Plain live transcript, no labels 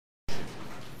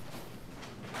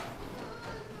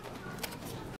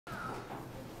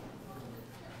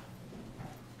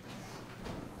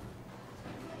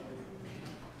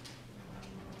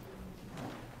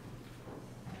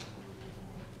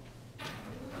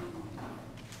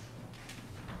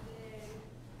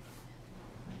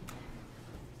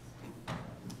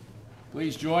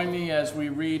Please join me as we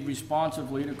read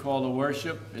responsively to call to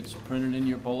worship. It's printed in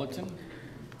your bulletin.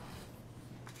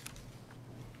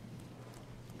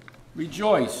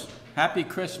 Rejoice. Happy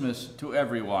Christmas to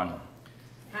everyone.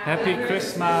 Happy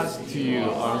Christmas to you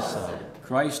also.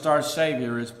 Christ our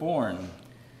Savior is born.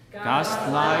 God's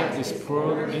light is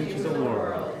poured into the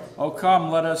world. Oh,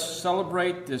 come, let us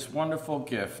celebrate this wonderful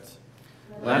gift.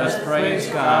 Let us praise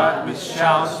God with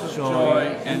shouts of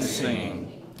joy and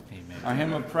singing. Amen. Our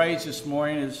hymn of praise this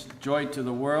morning is Joy to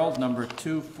the World, number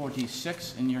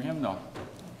 246 in your hymnal.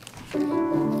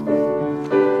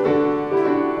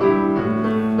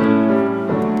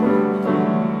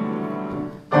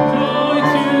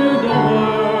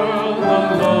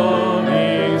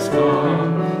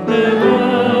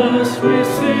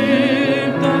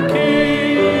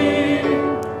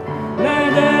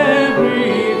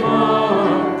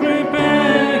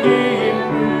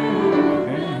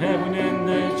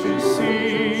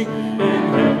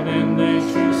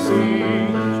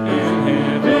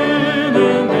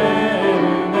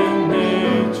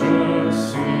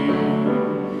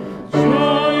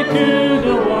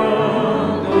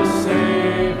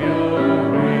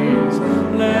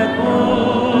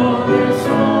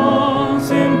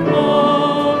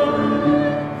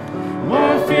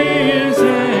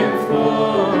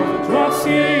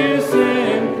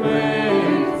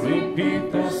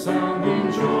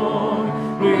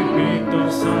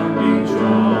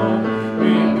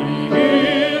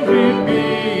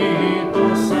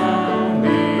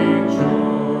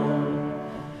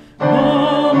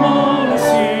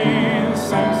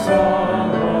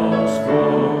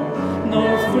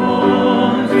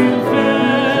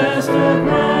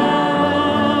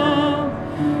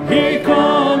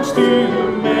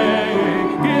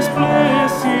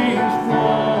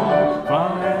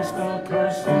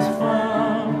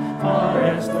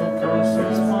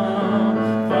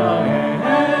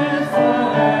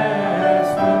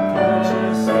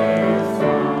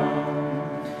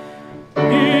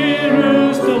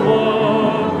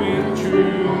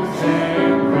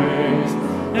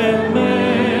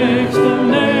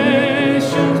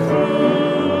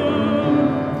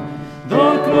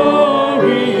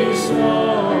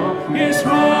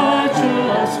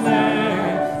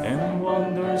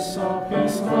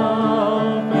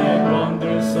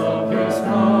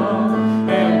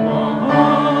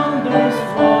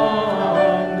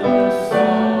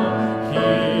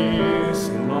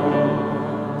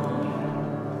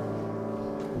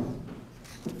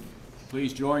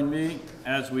 Please join me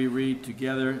as we read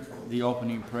together the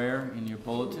opening prayer in your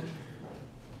bulletin.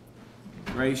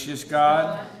 Gracious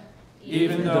God,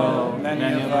 even though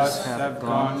many of us have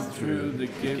gone through the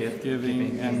gift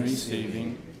giving and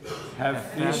receiving, have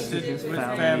feasted with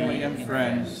family and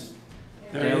friends,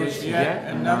 there is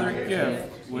yet another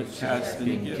gift which has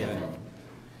been given.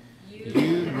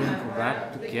 You have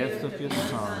wrapped the gift of your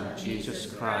Son, Jesus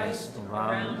Christ,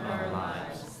 around our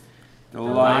lives. The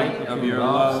light of your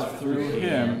love through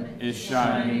him is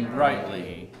shining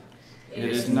brightly. It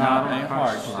is not a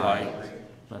harsh light,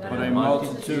 but a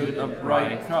multitude of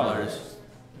bright colors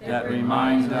that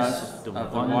remind us of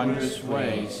the wondrous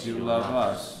ways you love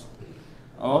us.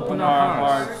 Open our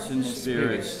hearts and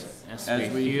spirits as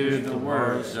we hear the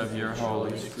words of your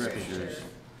holy scriptures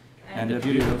and the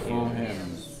beautiful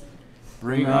hymns.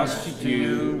 Bring us to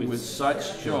you with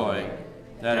such joy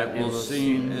that it will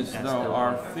seem as though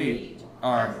our feet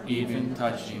are even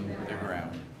touching the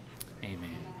ground.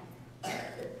 Amen.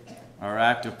 Our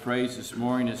act of praise this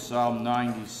morning is Psalm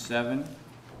 97,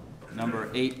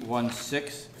 number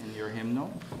 816 in your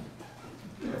hymnal.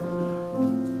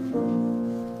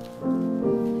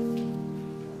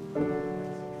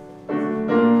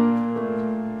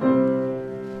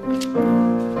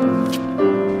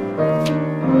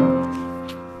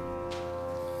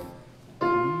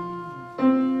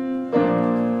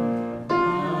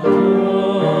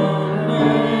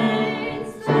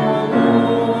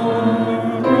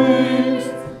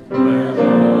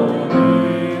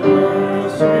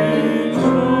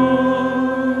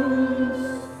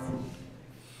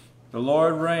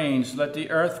 Let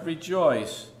the earth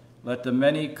rejoice. Let the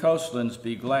many coastlands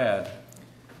be glad.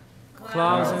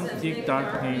 Clouds and thick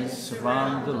darkness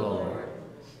surround the Lord.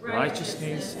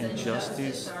 Righteousness and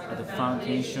justice are the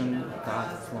foundation of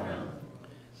God's throne.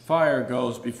 Fire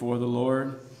goes before the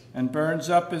Lord and burns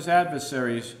up his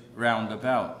adversaries round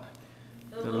about.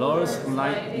 The Lord's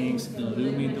lightnings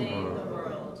illumine the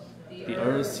world. The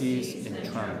earth sees and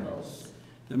trembles.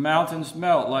 The mountains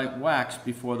melt like wax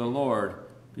before the Lord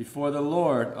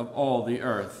of all the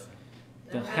earth.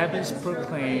 The heavens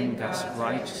proclaim God's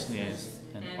righteousness,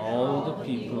 and all the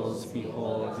peoples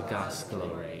behold God's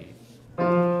glory.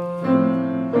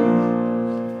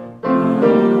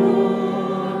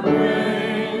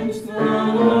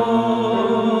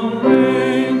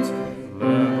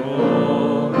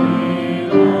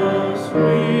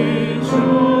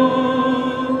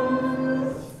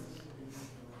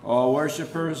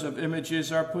 worshippers of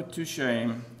images are put to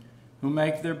shame, who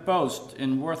make their boast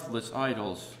in worthless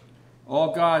idols.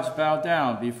 All gods bow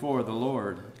down before the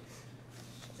Lord.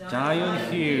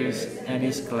 Zion hears and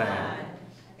is glad,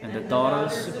 and the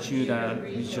daughters of Judah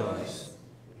rejoice,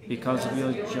 because of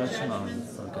your judgment,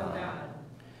 O God.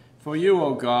 For you,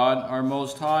 O God, are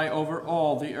most high over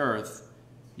all the earth.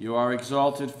 You are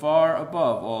exalted far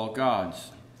above all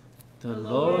gods. The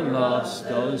Lord loves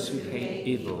those who hate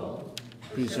evil,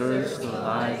 preserves the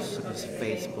lives of his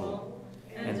faithful,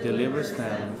 and delivers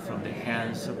them from the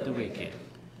hands of the wicked.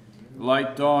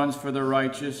 Light dawns for the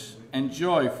righteous, and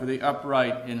joy for the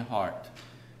upright in heart.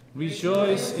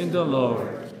 Rejoice in the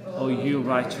Lord, O you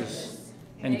righteous,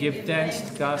 and give thanks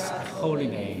to God's holy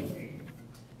name.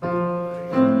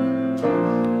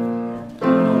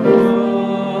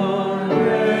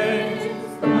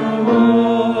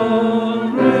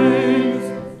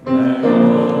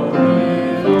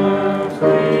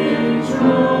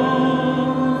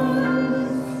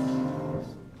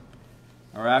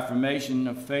 Affirmation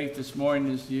of faith this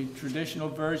morning is the traditional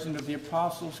version of the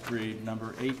Apostles' Creed,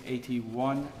 number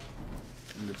 881,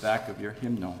 in the back of your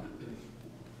hymnal.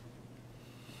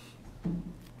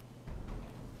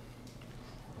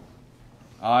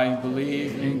 I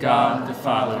believe In God the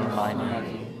Father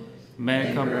Almighty,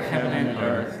 maker of heaven and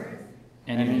earth,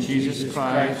 and in Jesus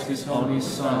Christ, his only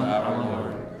Son, our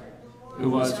Lord, who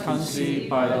was conceived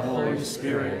by the Holy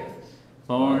Spirit,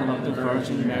 born of the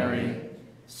Virgin Mary,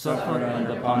 suffered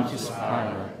under Pontius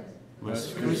Pilate,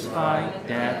 was crucified,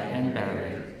 dead, and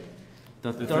buried.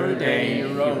 The third day he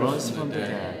rose from the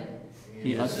dead.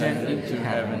 He ascended into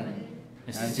heaven,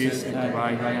 and sits at the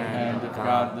right hand of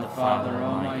God the Father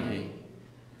Almighty.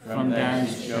 From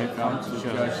thence he shall come to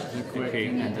judge the quick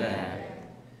and the dead.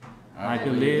 I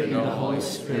believe in the Holy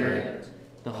Spirit,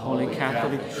 the Holy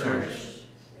Catholic Church,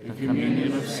 the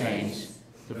communion of saints,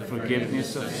 the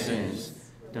forgiveness of sins,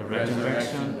 the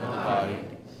resurrection of the body,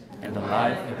 and the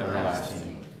life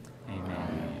everlasting.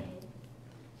 Amen.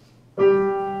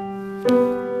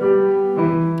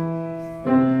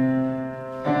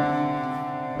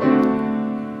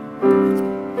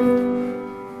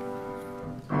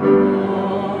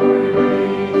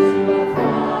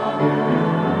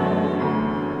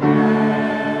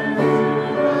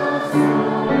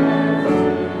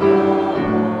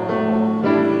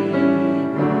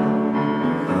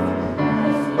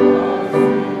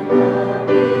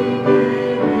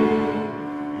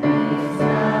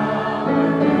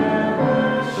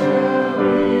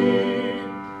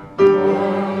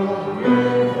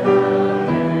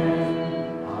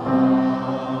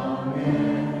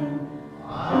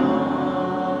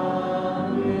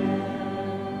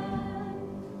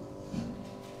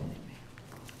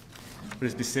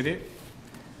 Please be seated.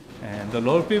 And the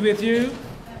Lord be with you.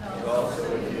 And also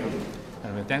with you.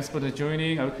 And thanks for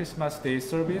joining our Christmas Day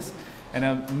service.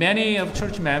 And many of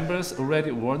church members already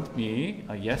warned me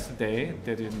yesterday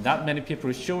that not many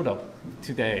people showed up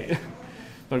today.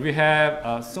 But we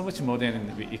have so much more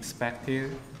than we expected.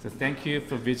 So thank you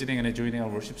for visiting and joining our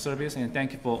worship service. And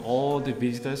thank you for all the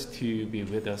visitors to be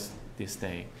with us this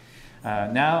day.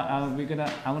 Now I'm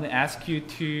going to ask you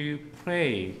to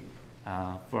pray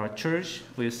for our church,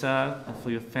 for yourself, and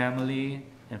for your family,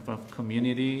 and for our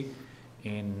community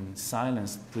in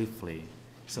silence briefly.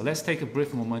 So let's take a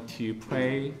brief moment to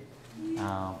pray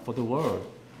for the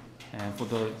world and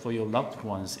for your loved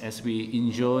ones as we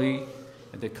enjoy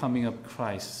the coming of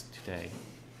Christ today.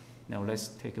 Now let's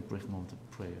take a brief moment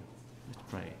of prayer. Let's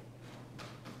pray.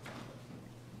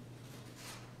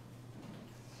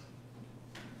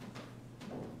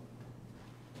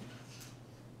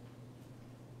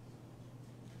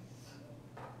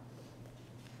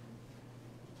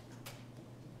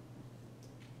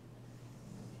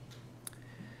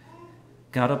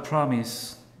 God of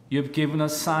promise, you have given a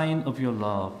sign of your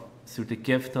love through the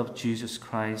gift of Jesus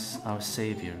Christ, our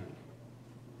Savior,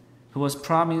 who was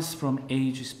promised from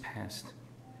ages past.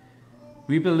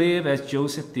 We believe, as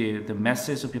Joseph did, the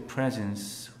message of your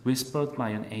presence whispered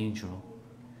by an angel,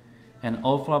 and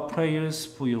offer our prayers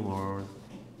for your word,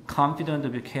 confident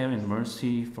of your care and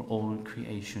mercy for all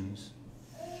creations.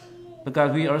 But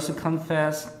God, we also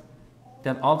confess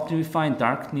that often we find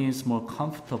darkness more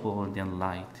comfortable than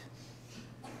light.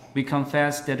 We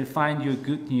confess that we find your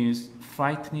good news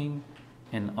frightening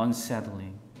and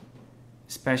unsettling,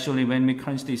 especially when we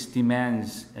consider its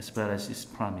demands as well as its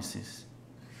promises.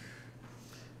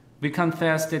 We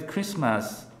confess that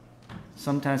Christmas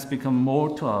sometimes becomes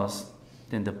more to us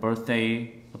than the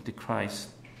birthday of the Christ,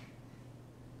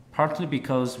 partly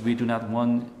because we do not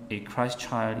want a Christ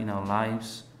child in our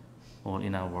lives or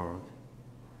in our world.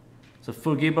 So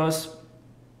forgive us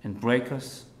and break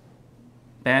us,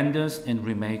 bend us and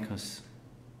remake us.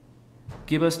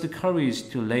 Give us the courage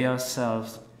to lay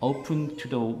ourselves open to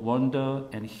the wonder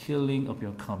and healing of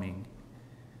your coming.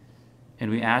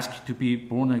 And we ask you to be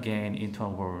born again into our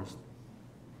world.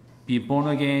 Be born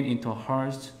again into our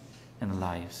hearts and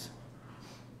lives.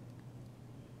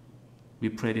 We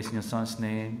pray this in your Son's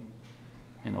name,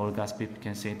 and all God's people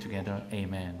can say together,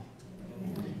 Amen.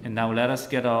 And now let us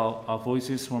get our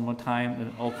voices one more time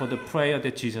and offer the prayer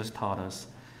that Jesus taught us.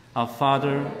 Our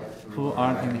Father, who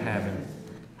art in heaven,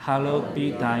 hallowed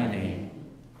be thy name.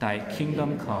 Thy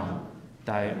kingdom come,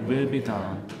 thy will be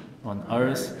done, on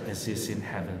earth as it is in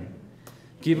heaven.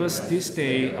 Give us this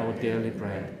day our daily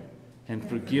bread, and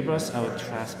forgive us our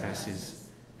trespasses,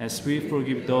 as we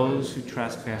forgive those who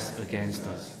trespass against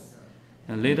us.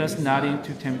 And lead us not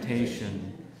into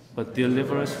temptation, but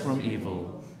deliver us from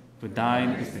evil. For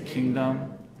thine is the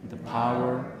kingdom, the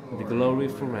power, and the glory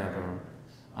forever.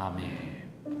 Amen.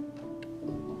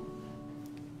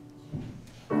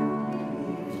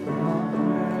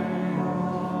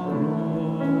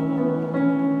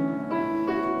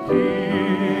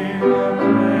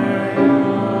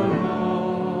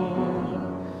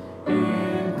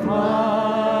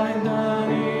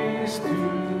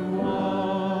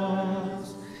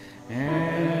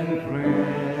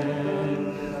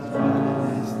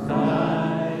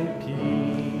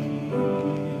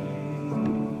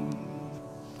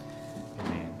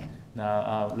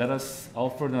 Let us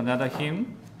offer another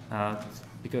hymn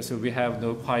because we have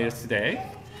no choirs today.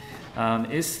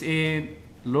 It's in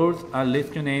Lord, I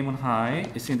Lift Your Name on High.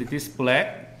 It's in this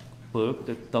black book,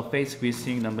 the Faith We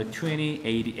Sing, number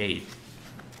 2088.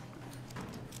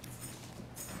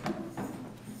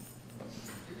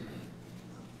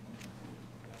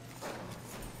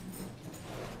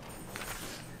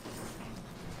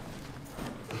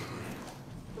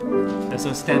 Let's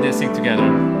all stand and sing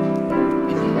together.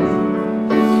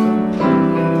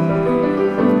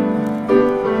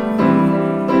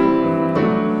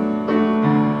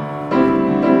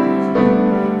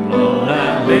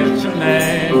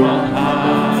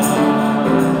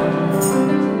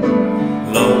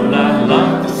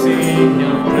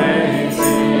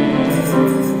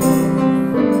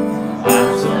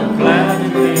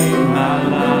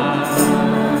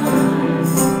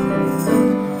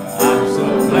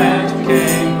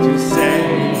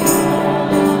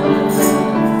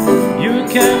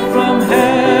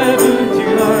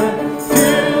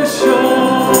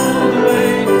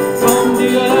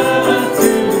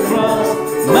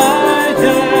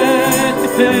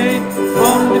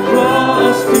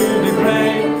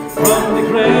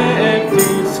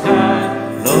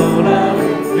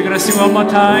 One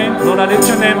more time, Lord, I lift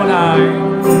your name on high.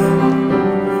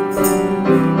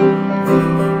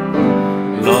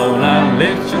 Lord, I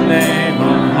lift your name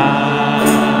on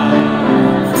high.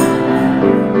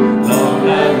 Lord,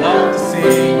 I love to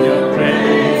sing your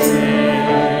praises.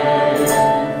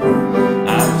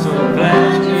 I'm so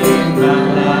glad you're in my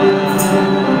life.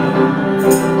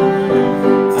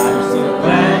 I'm so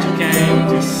glad you came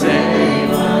to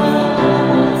save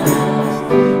us.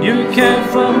 You came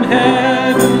from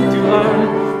heaven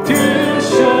to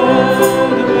show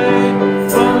the way,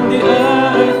 from the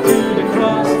earth to the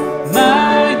cross,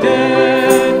 my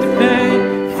debt to pay,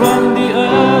 from the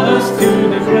earth to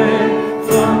the grave,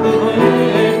 from the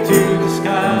earth to the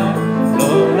sky.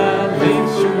 Lord, I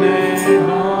lift your name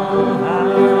on high.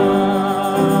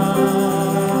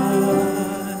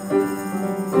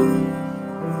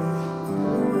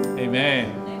 Amen.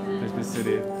 Let's be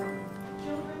seated.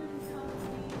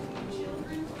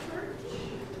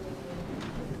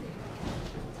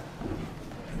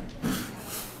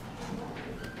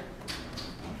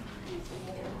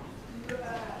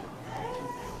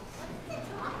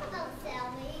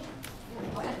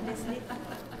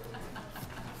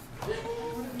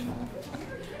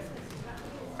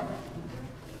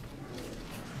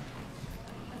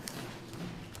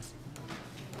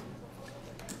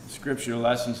 Scripture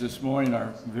lessons this morning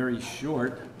are very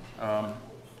short.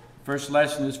 First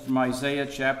lesson is from Isaiah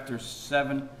chapter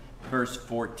 7, verse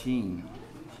 14.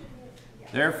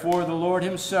 Therefore the Lord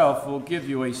himself will give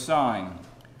you a sign.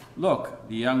 Look,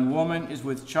 the young woman is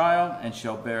with child and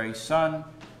shall bear a son,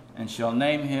 and shall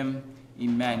name him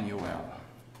Emmanuel.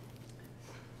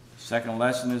 Second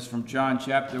lesson is from John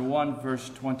chapter 1, verse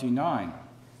 29.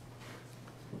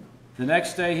 The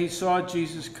next day he saw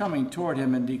Jesus coming toward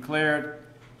him and declared,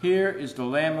 Here is the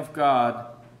Lamb of God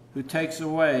who takes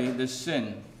away the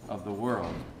sin of the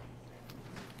world.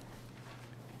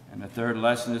 And the third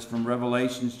lesson is from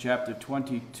Revelation chapter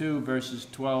 22, verses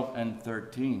 12 and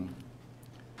 13.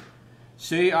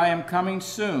 See, I am coming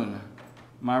soon.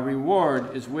 My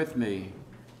reward is with me,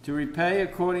 to repay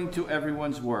according to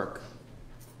everyone's work.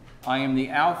 I am the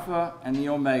Alpha and the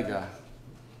Omega,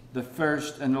 the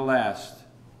first and the last,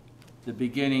 the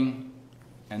beginning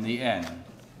and the end.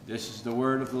 This is the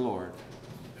word of the Lord.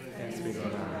 Thanks be to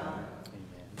God.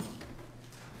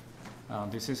 Amen.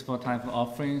 This is for time for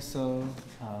offering, so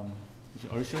would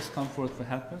the ushers come forth to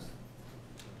help us?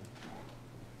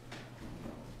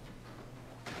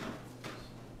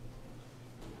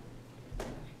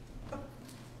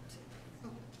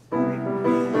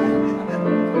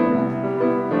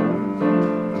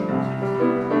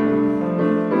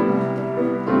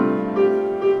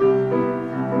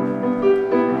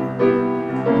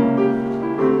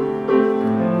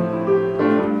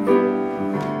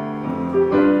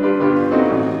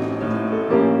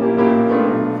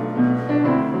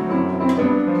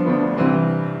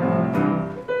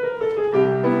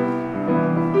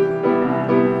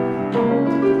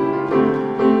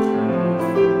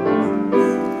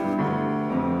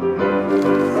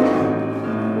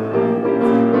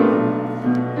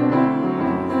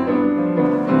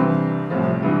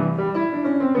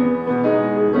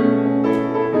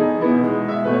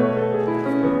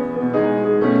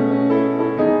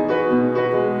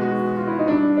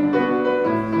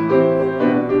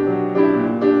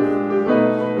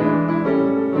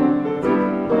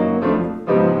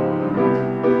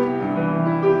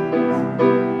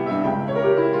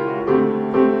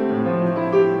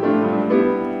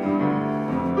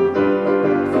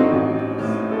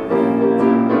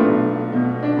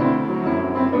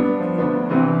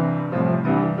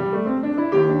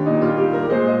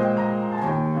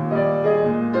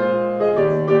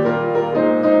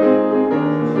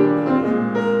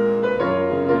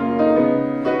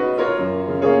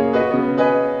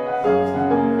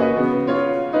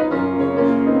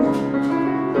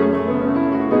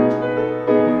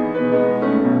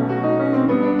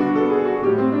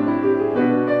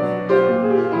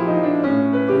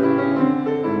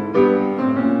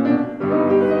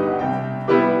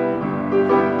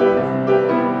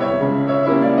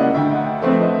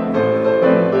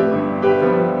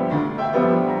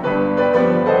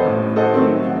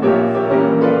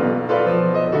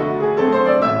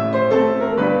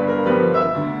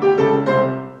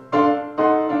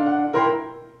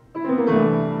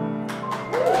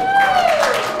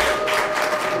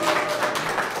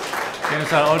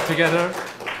 All together.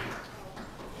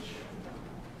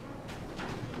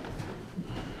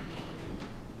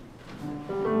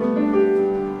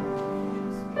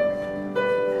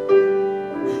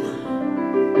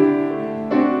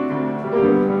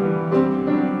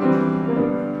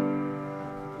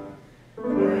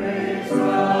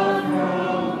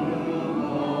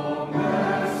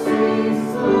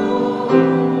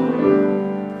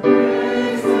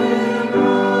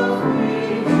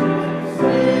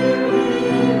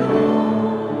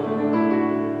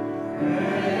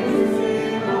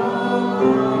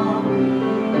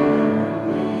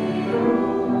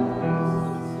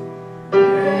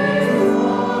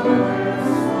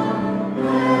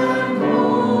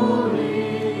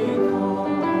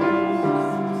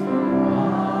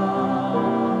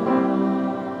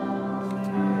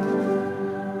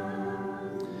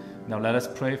 Now let us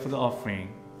pray for the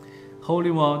offering.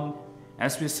 Holy One,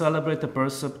 as we celebrate the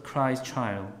birth of Christ's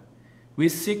child, we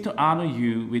seek to honor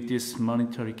you with this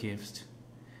monetary gift.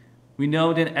 We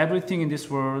know that everything in this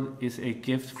world is a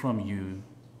gift from you.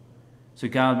 So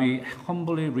God, we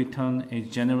humbly return a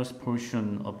generous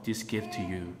portion of this gift to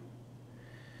you.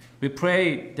 We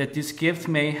pray that this gift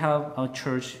may help our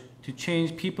church to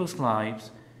change people's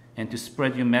lives and to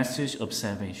spread your message of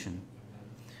salvation.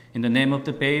 In the name of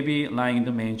the baby lying in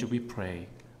the manger, we pray.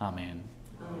 Amen.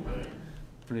 Amen.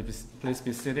 Please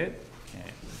be seated. Okay.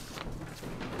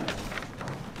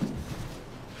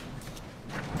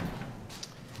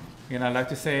 Again, I'd like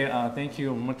to say thank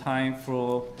you one more time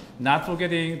for not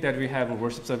forgetting that we have a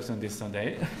worship service on this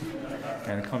Sunday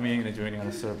and coming and joining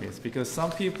our service. Because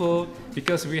some people,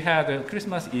 because we had a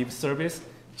Christmas Eve service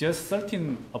just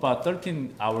about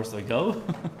 13 hours ago,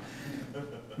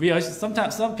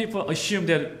 sometimes some people assume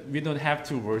that we don't have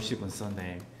to worship on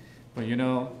Sunday. But you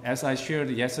know, as I shared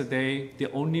yesterday,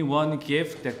 the only one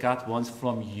gift that God wants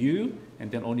from you, and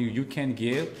then only you can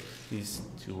give, is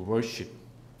to worship.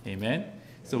 Amen?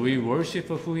 So we worship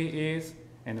for who He is,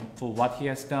 and for what He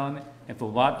has done, and for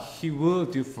what He will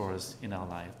do for us in our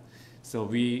life. So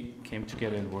we came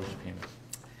together and worship Him.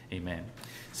 Amen.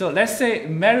 So let's say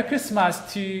Merry Christmas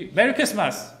to Merry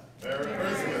Christmas. Merry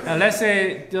Christmas. And let's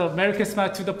say Merry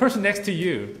Christmas to the person next to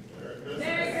you.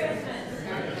 Merry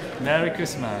Christmas. Merry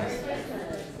Christmas.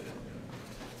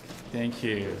 Thank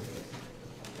you.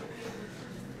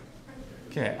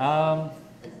 Okay.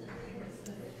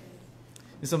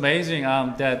 It's amazing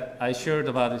that I shared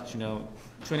about it,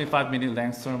 25-minute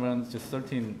length sermon just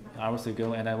 13 hours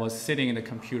ago, and I was sitting in the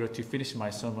computer to finish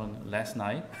my sermon last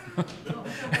night.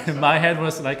 And my head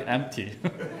was like empty.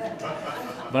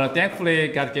 But thankfully,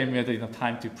 God gave me the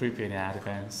time to prepare in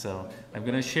advance. So I'm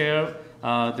going to share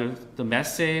the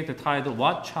message, the title,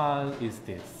 What Child Is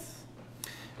This?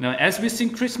 Now, as we sing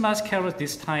Christmas carols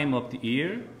this time of the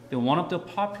year, one of the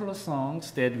popular songs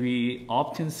that we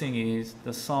often sing is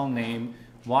the song named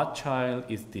What Child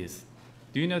Is This?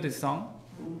 Do you know this song?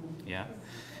 Yeah.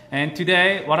 And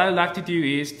today, what I'd like to do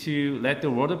is to let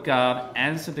the Word of God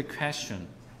answer the question.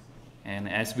 And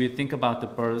as we think about the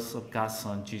birth of God's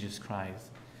Son, Jesus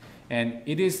Christ. And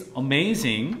it is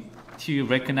amazing to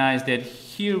recognize that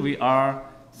here we are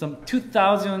some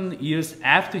 2,000 years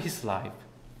after his life.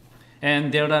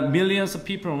 And there are millions of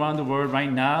people around the world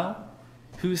right now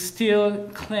who still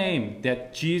claim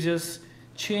that Jesus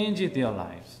changed their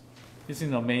lives. This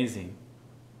is amazing.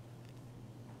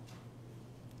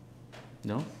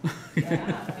 No?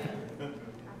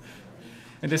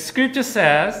 And the scripture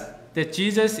says that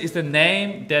Jesus is the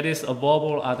name that is above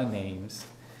all other names.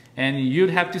 And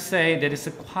you'd have to say that it's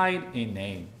quite a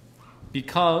name.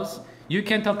 Because you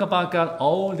can talk about God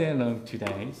all day long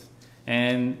today.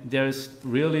 And there's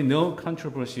really no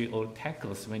controversy or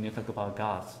tackles when you talk about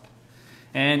God.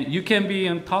 And you can be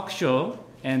on talk show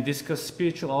and discuss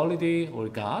spirituality or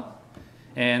God.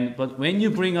 But when you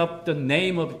bring up the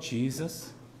name of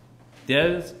Jesus,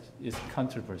 there is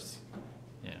controversy.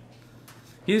 Yeah.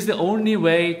 He's the only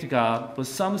way to God, but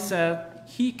some said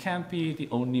he can't be the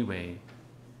only way.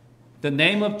 The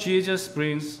name of Jesus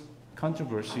brings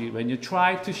controversy when you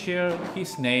try to share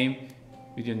his name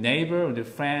with your neighbor or your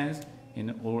friends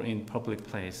or in public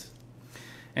place.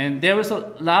 And there is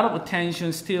a lot of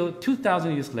attention still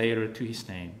 2,000 years later to his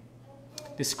name.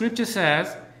 The scripture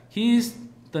says he is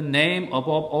the name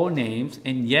above all names,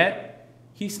 and yet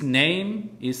his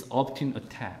name is often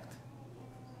attacked.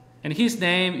 And his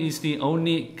name is the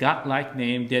only God-like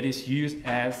name that is used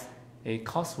as a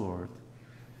cuss word.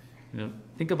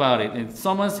 Think about it. And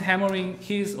someone's hammering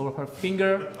his or her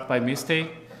finger by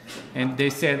mistake, and they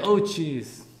said, "Oh,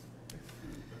 jeez."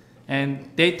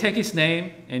 And they take his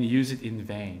name and use it in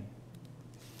vain.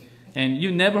 And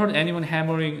you never heard anyone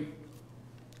hammering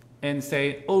and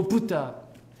say, "Oh, Buddha,"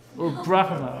 or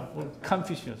Brahma, or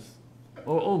Confucius,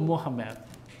 or "Oh, Muhammad."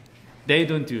 They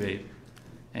don't do it.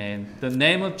 And the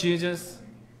name of Jesus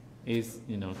is,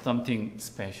 something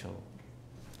special.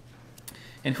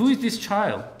 And who is this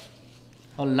child?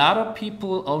 A lot of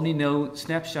people only know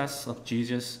snapshots of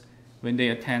Jesus when they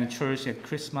attend church at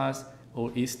Christmas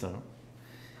or Easter.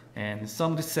 And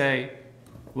some would say,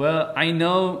 well, I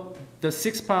know the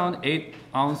 6-pound,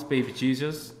 8-ounce baby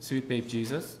Jesus, sweet baby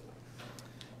Jesus,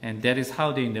 and that is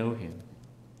how they know him.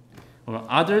 Or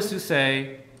others who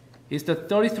say, it's the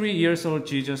 33 years old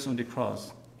Jesus on the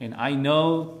cross, and I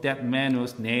know that man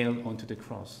was nailed onto the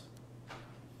cross.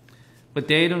 But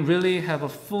they don't really have a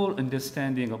full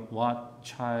understanding of what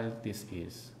child this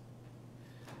is.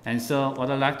 And so what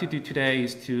I'd like to do today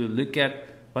is to look at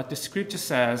what the scripture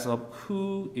says of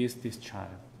who is this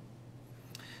child.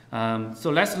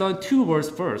 So let's learn 2 words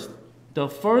first. The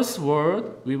first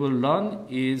word we will learn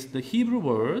is the Hebrew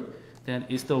word,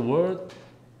 that is the word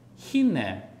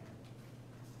hineh.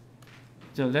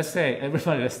 So let's say,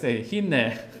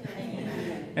 hineh.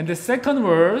 And the second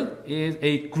word is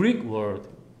a Greek word,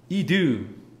 idu.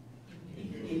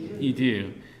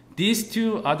 Idu. These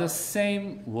two are the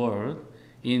same word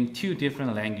in 2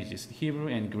 different languages, Hebrew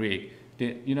and Greek.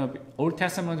 The Old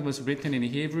Testament was written in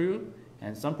Hebrew,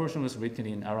 and some portion was written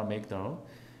in Aramaic though,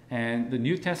 and the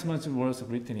New Testament was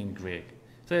written in Greek.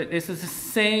 So it's the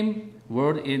same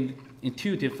word in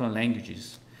 2 different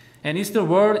languages. And it's the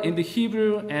word in the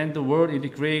Hebrew and the word in the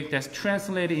Greek that's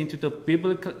translated into the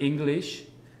biblical English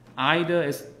either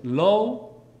as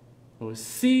lo, or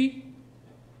see,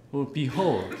 or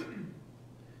behold.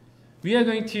 You're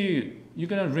going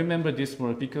to remember this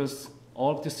word because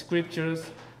all of the scriptures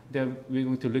that we're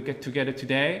going to look at together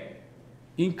today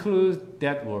include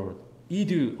that word,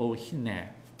 idu or hineh,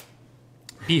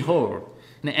 behold.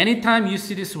 Now, anytime you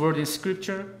see this word in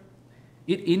scripture,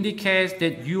 it indicates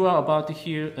that you are about to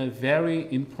hear a very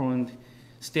important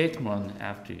statement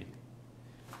after it.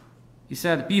 He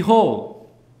said, behold,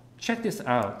 check this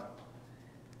out.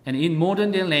 And in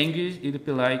modern day language, it would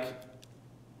be like,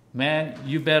 man,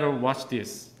 you better watch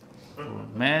this. Or,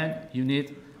 man, you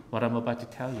need what I'm about to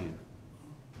tell you.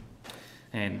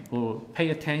 Or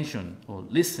pay attention, or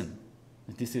listen.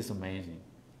 This is amazing.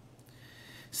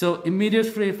 So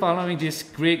immediately following this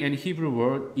Greek and Hebrew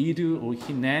word, idu or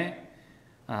hineh,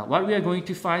 what we are going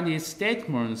to find is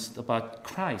statements about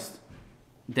Christ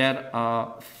that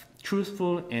are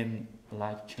truthful and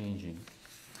life-changing.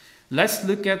 Let's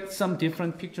look at some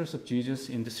different pictures of Jesus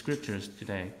in the scriptures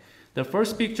today. The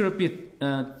first picture will be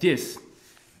this.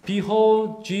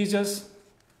 Behold Jesus,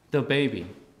 the baby.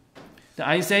 The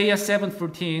Isaiah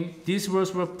 7:14, these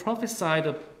words were prophesied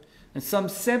of some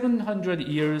 700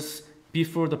 years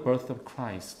before the birth of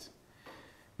Christ.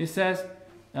 It says,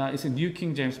 it's a New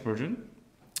King James Version,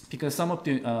 because some of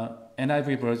the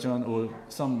NIV version or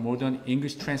some modern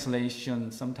English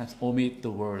translation sometimes omit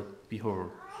the word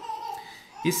behold.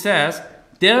 It says,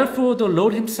 therefore the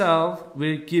Lord himself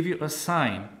will give you a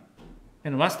sign.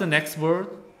 And what's the next word?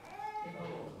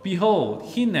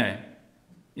 Behold, hine.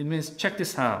 It means check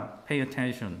this out, pay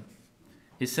attention.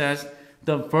 It says,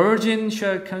 the virgin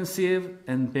shall conceive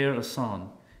and bear a son,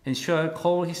 and shall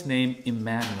call his name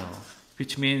Emmanuel,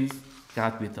 which means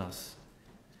God with us.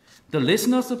 The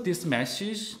listeners of this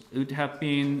message would have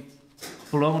been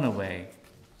blown away.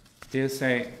 They'll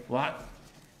say, what?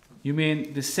 You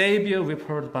mean the Savior we've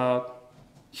heard about,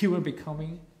 he will be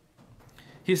coming?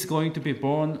 He's going to be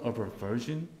born of a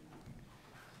virgin?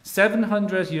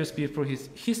 700 years before his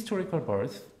historical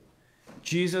birth,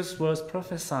 Jesus was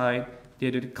prophesied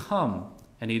that it would come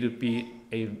and it would be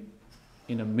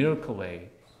in a miracle way.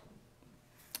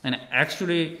 And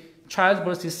actually,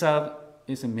 childbirth itself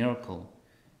is a miracle.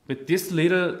 But this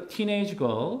little teenage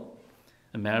girl,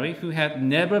 Mary, who had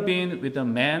never been with a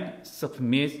man,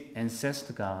 submits and says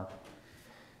to God,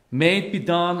 may it be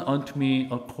done unto me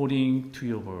according to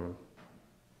your word.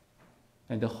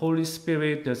 And the Holy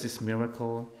Spirit does this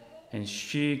miracle, and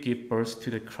she gives birth to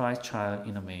the Christ child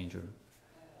in a manger.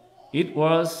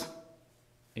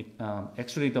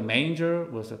 Actually the manger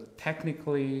was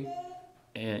technically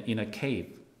in a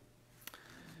cave.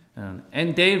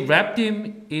 And they wrapped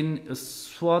him in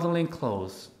swaddling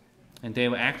clothes. And they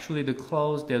were actually the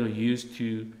clothes that were used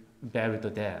to bury the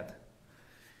dead.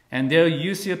 And there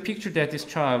you see a picture that this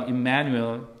child,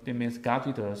 Emmanuel, that means God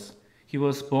with us, he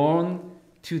was born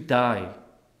to die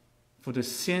for the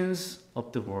sins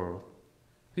of the world.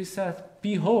 He said,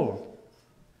 behold,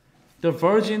 the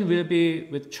virgin will be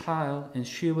with child, and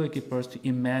she will give birth to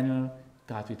Emmanuel,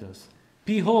 God with us.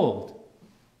 Behold,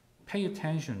 pay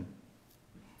attention.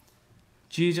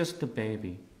 Jesus the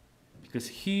baby, because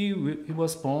he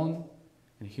was born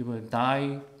and he will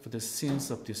die for the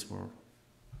sins of this world.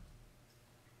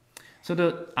 So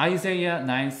the Isaiah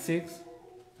 9:6,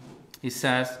 it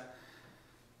says,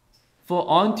 for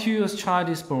unto a child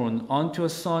is born, unto a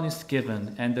son is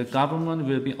given, and the government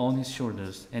will be on his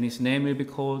shoulders, and his name will be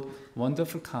called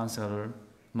Wonderful Counselor,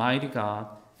 Mighty God,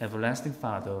 Everlasting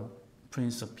Father,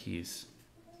 Prince of Peace.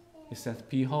 It says,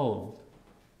 behold,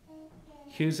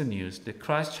 here's the news, the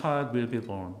Christ child will be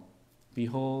born.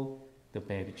 Behold, the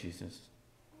baby Jesus.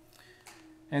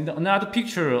 And another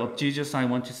picture of Jesus I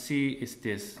want to see is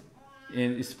this.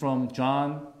 It's from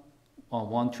John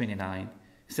 1:29.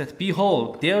 It says,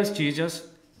 behold, there is Jesus,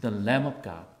 the Lamb of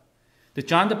God. The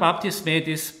John the Baptist made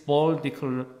this bold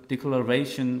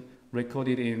declaration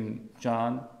recorded in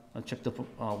John chapter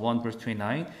 1, verse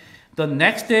 29. The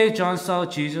next day, John saw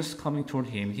Jesus coming toward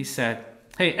him. He said,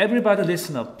 hey, everybody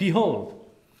listen up. Behold,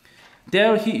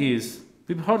 there he is.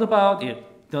 We've heard about it.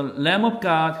 The Lamb of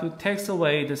God who takes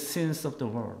away the sins of the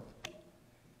world.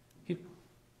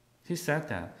 He said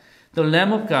that. The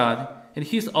Lamb of God, and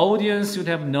his audience should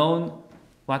have known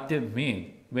what that meant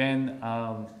when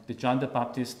the John the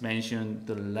Baptist mentioned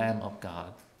the Lamb of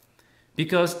God.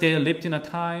 Because they lived in a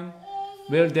time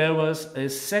where there was a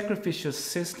sacrificial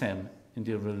system in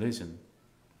their religion.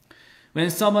 When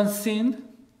someone sinned,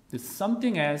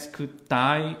 something else could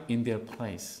die in their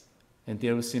place, and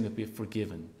their sin would be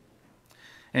forgiven.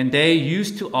 And they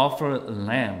used to offer a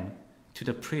lamb to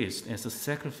the priest as a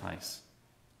sacrifice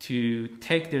to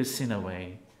take their sin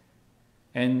away.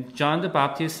 And John the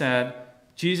Baptist said,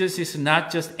 Jesus is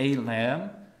not just a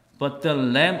lamb, but the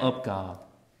Lamb of God,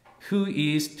 who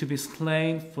is to be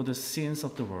slain for the sins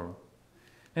of the world.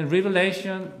 And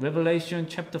Revelation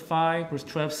chapter 5, verse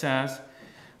 12 says,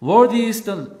 worthy is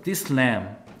this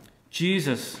lamb,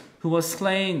 Jesus, who was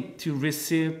slain to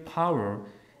receive power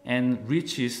and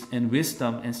riches and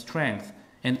wisdom and strength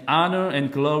and honor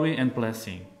and glory and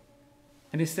blessing.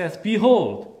 And it says,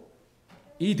 behold,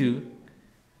 Idu,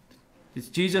 it's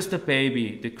Jesus the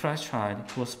baby, the Christ child,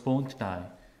 who was born to die.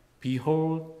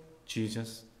 Behold,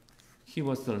 Jesus, he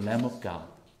was the Lamb of God.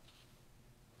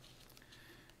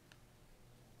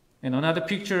 And another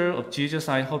picture of Jesus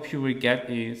I hope you will get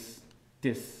is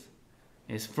this.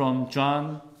 It's from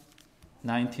John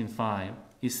 19:5.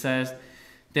 It says,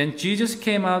 then Jesus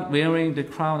came out wearing the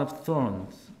crown of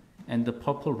thorns and the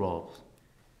purple robe.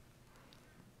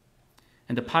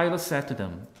 And the Pilate said to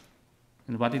them,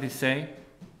 and what did he say?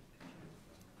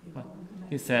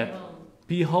 He said,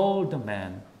 "Behold the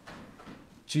man."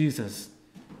 Jesus.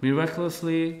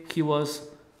 Miraculously, he was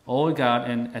all God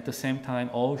and at the same time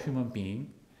all human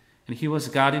being. And he was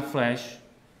God in flesh,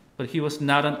 but he was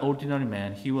not an ordinary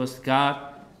man. He was God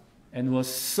and was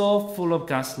so full of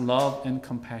God's love and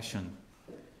compassion.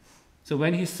 So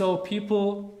when he saw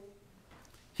people,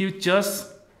 he would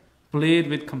just bleed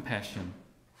with compassion.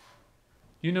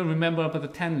 Remember about the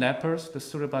 10 lepers, the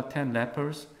story about 10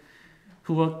 lepers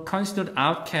who were considered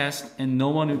outcasts and no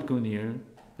one would go near.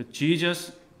 But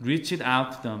Jesus reached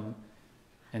out to them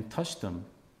and touched them.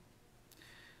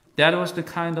 That was the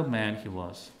kind of man he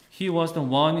was. He was the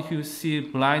one who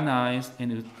sees blind eyes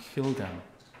and would heal them.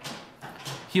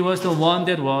 He was the one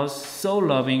that was so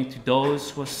loving to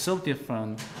those who were so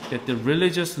different that the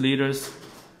religious leaders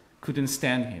couldn't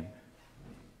stand him.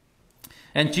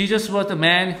 And Jesus was the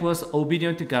man who was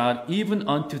obedient to God even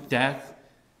unto death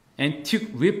and took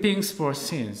whippings for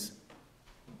sins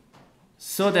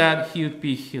so that he would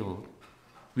be healed.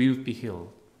 We would be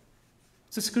healed.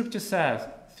 So scripture says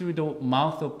through the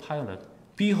mouth of Pilate,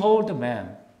 "Behold the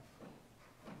man."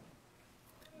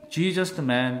 Jesus, the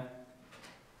man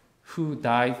who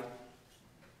died,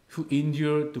 who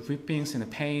endured the whippings and the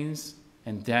pains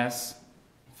and deaths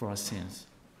for our sins.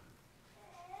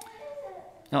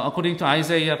 Now, according to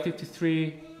Isaiah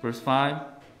 53, verse 5,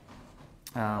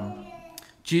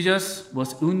 Jesus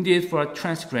was wounded for our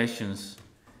transgressions,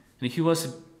 and he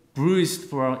was bruised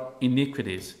for our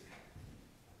iniquities.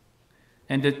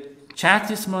 And the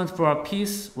chastisement for our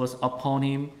peace was upon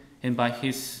him, and by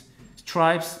his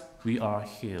stripes we are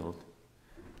healed.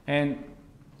 And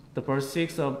the verse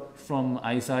 6 from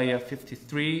Isaiah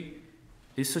 53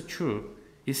 is so true.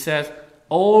 It says,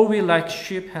 "All we like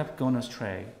sheep have gone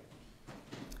astray.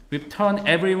 We've turned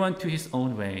everyone to his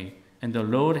own way, and the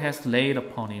Lord has laid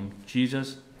upon him,"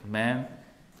 Jesus, the man,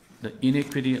 "the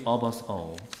iniquity of us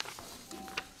all."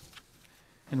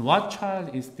 And what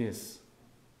child is this?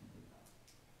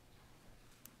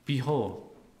 Behold,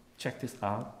 check this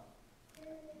out.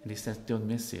 And he says, don't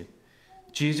miss it.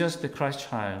 Jesus, the Christ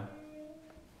child,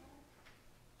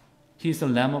 he is the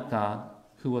Lamb of God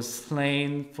who was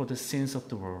slain for the sins of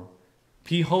the world.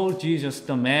 Behold Jesus,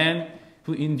 the man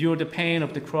who endured the pain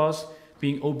of the cross,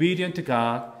 being obedient to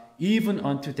God, even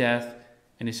unto death,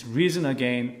 and is risen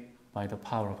again by the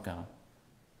power of God.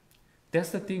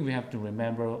 That's the thing we have to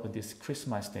remember on this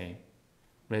Christmas day,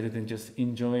 rather than just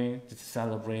enjoying, just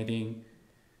celebrating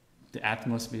the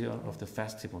atmosphere of the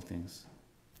festival things.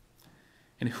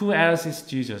 And who else is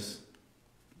Jesus?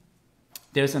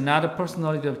 There's another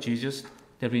personality of Jesus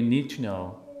that we need to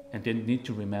know and then need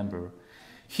to remember.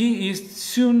 He is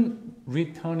soon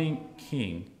returning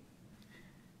King.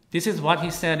 This is what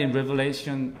he said in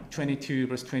Revelation 22,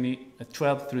 verse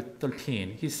 12 through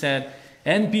 13. He said,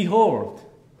 "And behold,"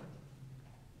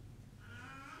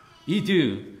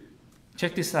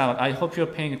 check this out, I hope you're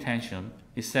paying attention.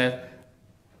 He said,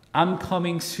 "I'm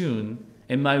coming soon,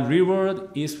 and my reward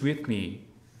is with me,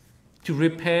 to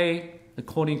repay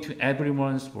according to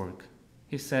everyone's work."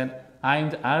 He said,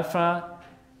 "I'm the Alpha,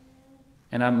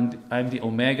 and I'm the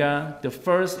Omega, the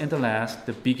first and the last,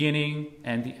 the beginning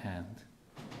and the end."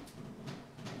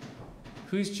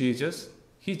 Who is Jesus?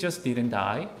 He just didn't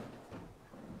die.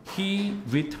 He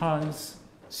returns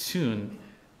soon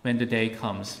when the day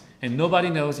comes. And nobody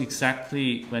knows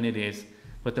exactly when it is,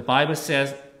 but the Bible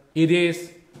says it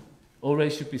is,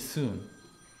 always should be soon.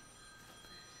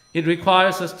 It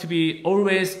requires us to be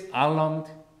always alarmed,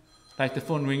 like the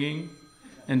phone ringing,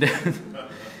 and then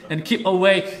and keep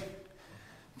awake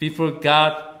before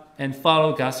God and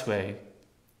follow God's way.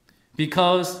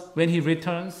 Because when he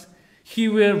returns, he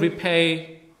will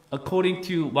repay according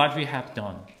to what we have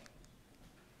done.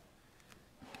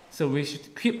 So we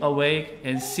should keep awake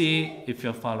and see if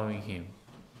you're following him.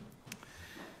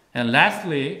 And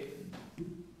lastly,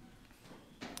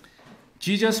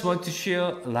 Jesus wants to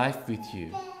share life with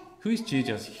you. Who is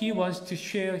Jesus? He wants to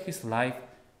share his life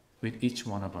with each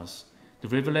one of us. The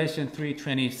Revelation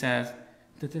 3:20 says,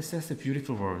 this says the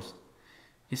beautiful words.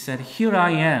 He said, "Here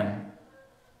I am.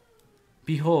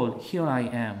 Behold, here I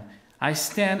am. I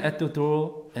stand at the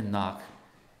door and knock.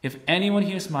 If anyone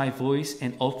hears my voice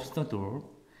and opens the door,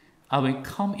 I will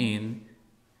come in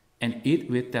and eat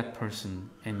with that person,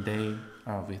 and they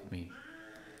are with me."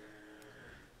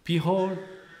 Behold,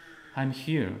 I'm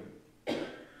here.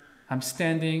 I'm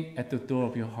standing at the door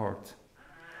of your heart.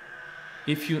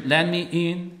 If you let me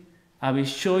in, I will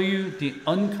show you the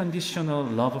unconditional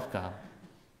love of God.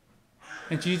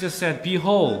 And Jesus said,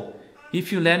 "Behold,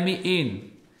 if you let me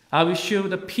in, I will show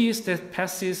the peace that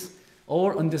surpasses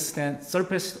all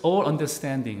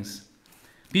understandings.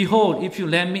 Behold, if you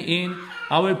let me in,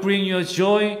 I will bring you a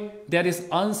joy that is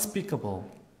unspeakable.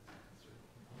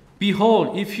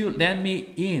 Behold, if you let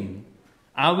me in,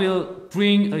 I will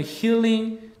bring a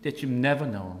healing that you've never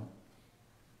known.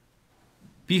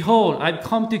 Behold, I've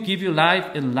come to give you life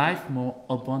and life more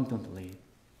abundantly.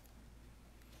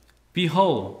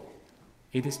 Behold,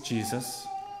 it is Jesus,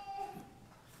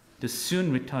 the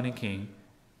soon returning King,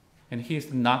 and He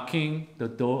is knocking the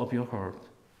door of your heart.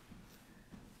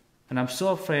 And I'm so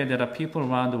afraid there are people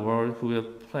around the world who will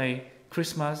play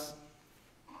Christmas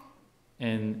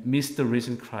and miss the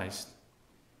risen Christ.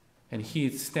 And He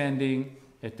is standing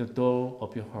at the door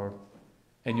of your heart,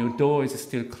 and your door is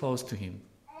still closed to Him.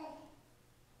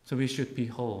 So we should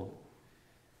behold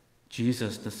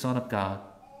Jesus, the Son of God.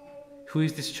 Who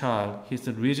is this child? He's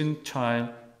the risen child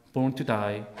born to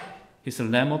die. He's the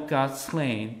Lamb of God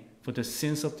slain for the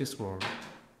sins of this world.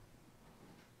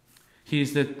 He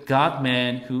is the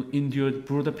God-man who endured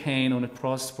brutal pain on the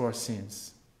cross for our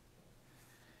sins.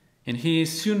 And He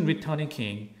is soon returning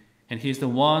King, and He is the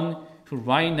one who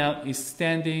right now is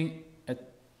standing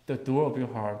at the door of your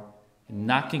heart and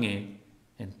knocking it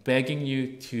and begging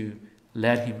you to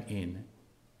let Him in.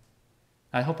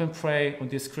 I hope and pray on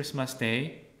this Christmas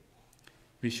day,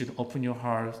 we should open your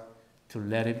heart to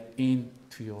let Him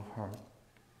into your heart,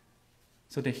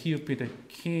 so that He will be the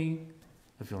King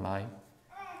of your life,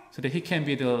 so that He can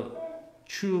be the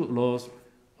true Lord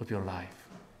of your life,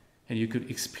 and you could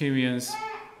experience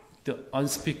the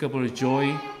unspeakable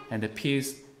joy and the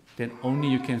peace that only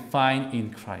you can find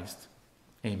in Christ.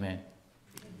 Amen.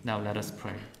 Now let us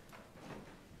pray.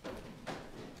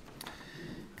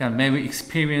 God, may we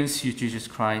experience you, Jesus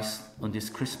Christ, on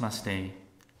this Christmas day.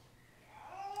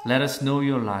 Let us know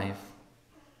your life,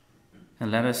 and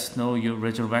let us know your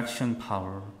resurrection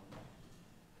power.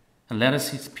 And let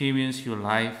us experience your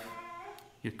life,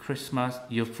 your Christmas,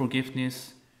 your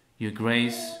forgiveness, your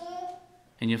grace,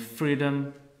 and your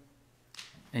freedom,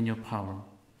 and your power.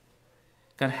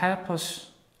 God, help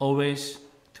us always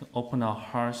to open our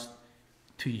hearts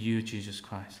to you, Jesus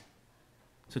Christ,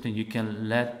 so that you can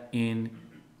let in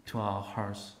to our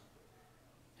hearts.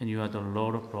 And you are the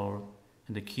Lord of Lords,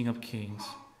 and the King of Kings,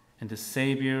 and the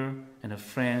Savior, and the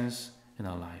friends in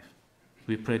our life.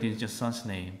 We pray in your Son's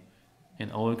name,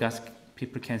 and all God's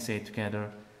people can say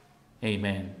together,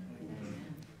 Amen.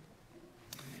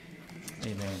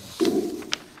 Amen.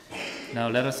 Now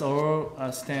let us all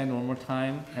stand one more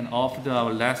time and offer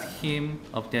our last hymn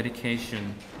of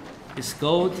dedication. It's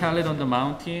Go Tell It on the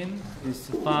Mountain. It's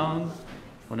found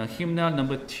on a hymnal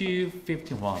number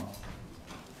 251.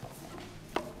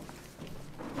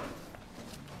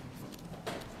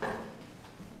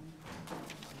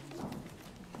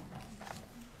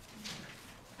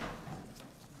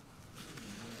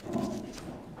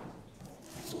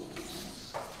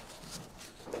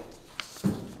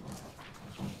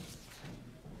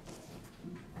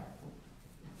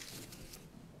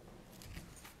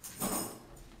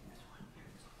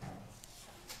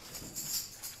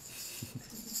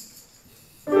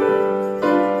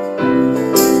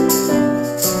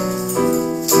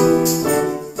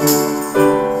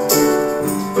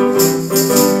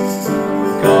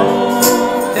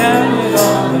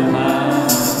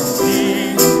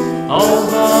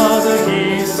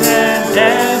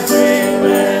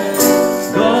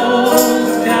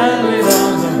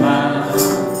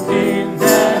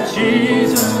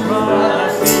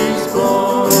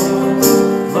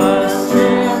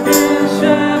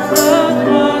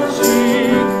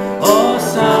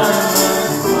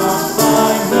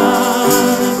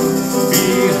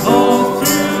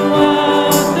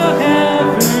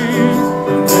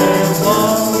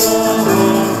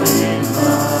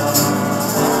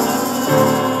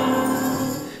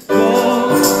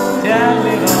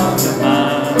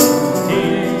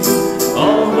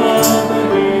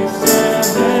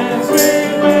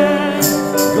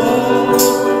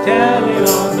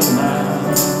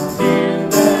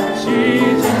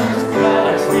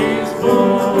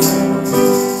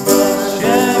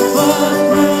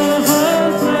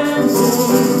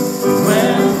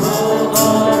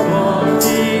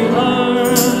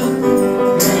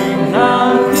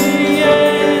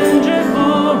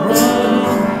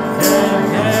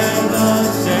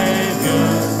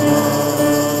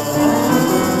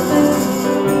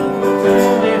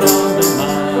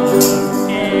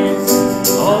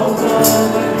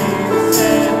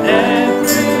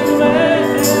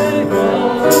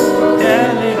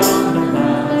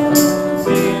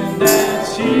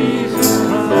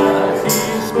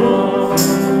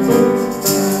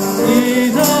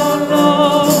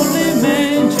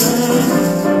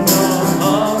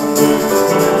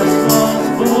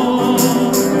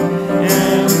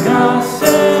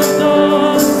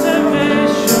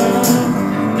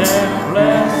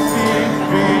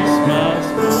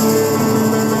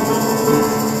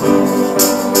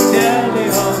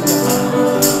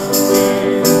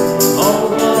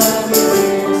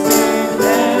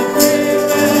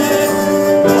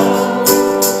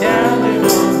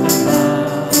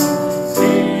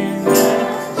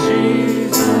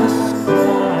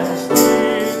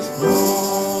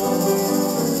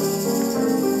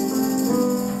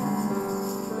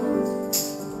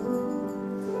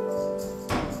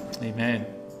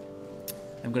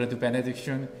 I'm going to do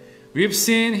benediction. We've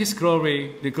seen his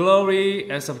glory, the glory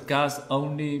as of God's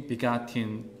only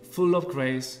begotten, full of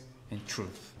grace and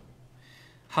truth.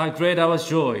 How great our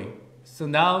joy. So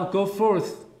now go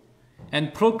forth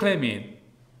and proclaim it.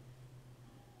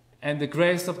 And the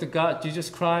grace of the God, Jesus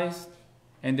Christ,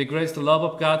 and the grace, the love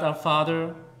of God our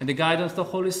Father, and the guidance of the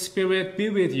Holy Spirit be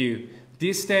with you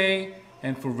this day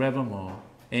and forevermore.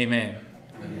 Amen.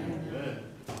 Amen.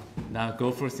 Now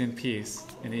go forth in peace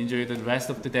and enjoy the rest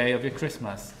of the day of your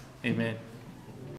Christmas. Amen.